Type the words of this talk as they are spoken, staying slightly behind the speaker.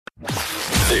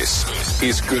This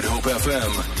is Good Hope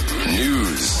FM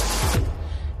News.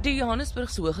 Die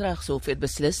Johannesburgse Hooggeregshof het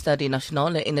beslis dat die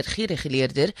Nasionale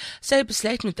Energiereguleerder sy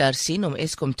besluit moet hersien om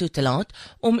Eskom toe te laat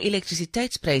om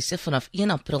elektrisiteitspryse vanaf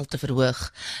 1 April te verhoog.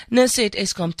 Het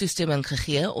Eskom toestemming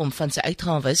gegee om van sy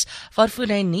uitgawes, waarvoor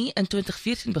hy nie in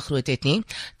 2014 begroot het nie,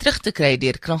 terug te kry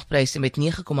deur kragpryse met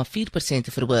 9,4%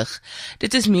 te verhoog.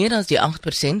 Dit is meer as die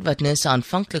 8% wat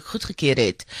aanvanklik goedgekeur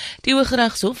het. Die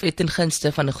Hooggeregshof het ten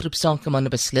gunste van 'n groep sakemanne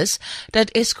beslis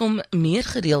dat Eskom meer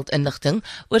gereeld inligting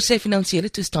oor sy finansiële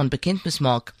toestand bekend moes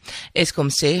maak. Eskom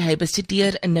sê hy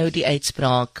bestudeer nou die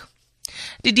uitspraak.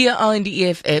 Die DA en die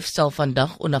EFF sal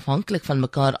vandag onafhanklik van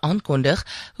mekaar aankondig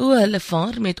hoe hulle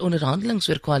vaar met onderhandelings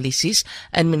oor koalisies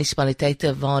in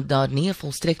munisipaliteite waar daar nie 'n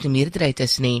volstrekte meerderheid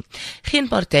is nie. Geen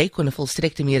party kon 'n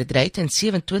volstrekte meerderheid in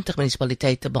 27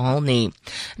 munisipaliteite behaal nie.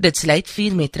 Dit sluit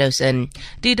 4 metro's in.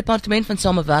 Die Departement van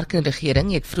Samewerking en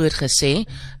Regering het vroeër gesê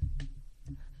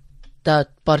dat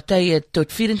partye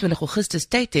tot 24 Augustus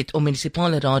tyd het om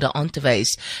munisipale rade aan te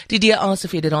wys. Die DA se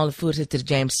federale voorsitter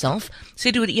James Self sê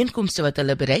die ooreenkomste wat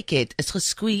hulle bereik het, is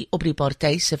geskoei op die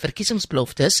party se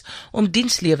verkiesingsbeloftes om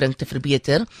dienslewering te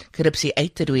verbeter, korrupsie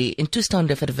uit te roei en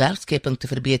toestande vir werkskepping te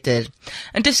verbeter.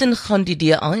 Intussen gaan die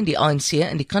DA en die ANC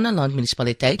in die Kannaland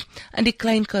munisipaliteit in die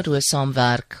Klein Karoo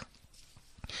saamwerk.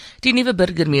 Die nuwe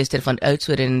burgemeester van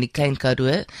Oudtshoorn in die Klein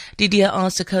Karoo, die DA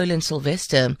se Colin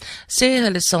Sylvester, sê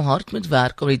hulle sal hard moet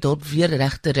werk om die dorp weer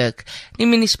reg te ruk. Die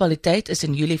munisipaliteit is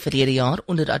in Julie verlede jaar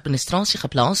onder administrasie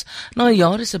geplaas na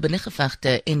jare se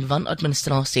binnengevegte en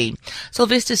wanadministrasie.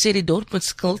 Sylvester sê die dorp moet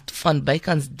skuld van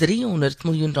bykans 300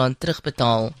 miljoen rand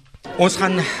terugbetaal. Ons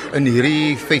gaan in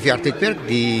hierdie 5 jaar tydperk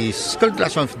die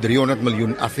skuldlas van 300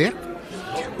 miljoen afwerk.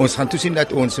 Ons gaan toesien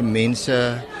dat ons mense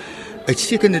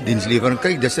uitstekende dienslewering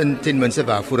kyk, dis ten minste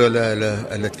waarvoor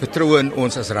hulle vertroue in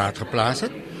ons as raad geplaas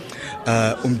het,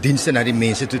 om dienste na die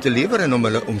mense toe te lewer en om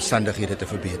hulle omstandighede te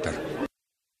verbeter.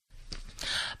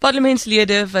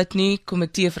 Parlementslede wat nie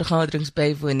komiteevergaderings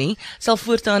bywoon nie, sal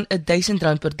voortaan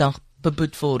R1000 per dag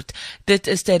beboet word. Dit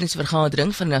is tydens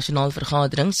vergadering van die Nasionale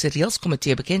Vergadering se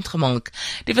reëlskomitee bekendgemaak.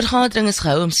 Die vergadering is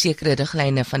gehou om sekere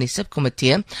riglyne van die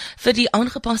subkomitee vir die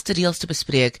aangepaste reëls te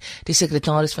bespreek. Die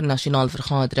sekretaris van die Nasionale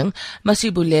Vergadering,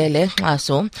 Masibulele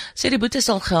Ngaso, sê die boete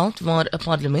sal geld waar 'n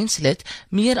parlementslid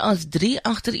meer as 3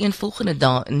 agtereenvolgende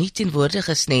dae nie teenwoordig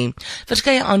is nie.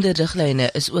 Verskeie ander riglyne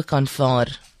is ook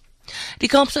aanvaar. Die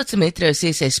Kaapstadse Metro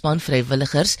sê sy span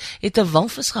vrywilligers het 'n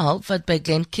walvis gehelp wat by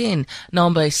Glencairn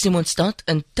naby Simonstad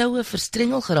in toue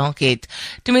verstrengel geraak het.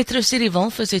 Die Metro sê die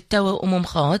walvis het toue om hom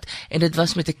gehad en dit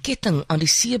was met 'n ketting aan die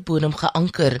seebodem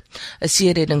geanker. 'n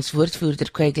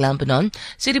Seereddingswoordvoerder Craig Lambenon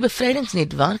sê die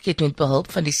bevrydingsnetwerk het met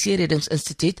behulp van die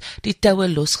Seereddingsinstituut die toue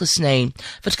losgesny.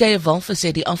 Verskeie walvisse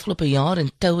het die afgelope jaar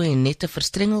in toue en nette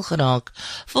verstrengel geraak.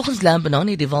 Volgens Lambenon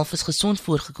het die walvis gesond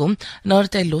voorgekom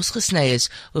nadat hy losgesny is,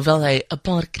 hoewel hy 'n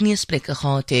paar kneesplekke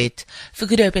gehad het. Vir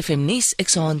Good Hope FM nuus, ek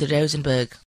is Rosenberg.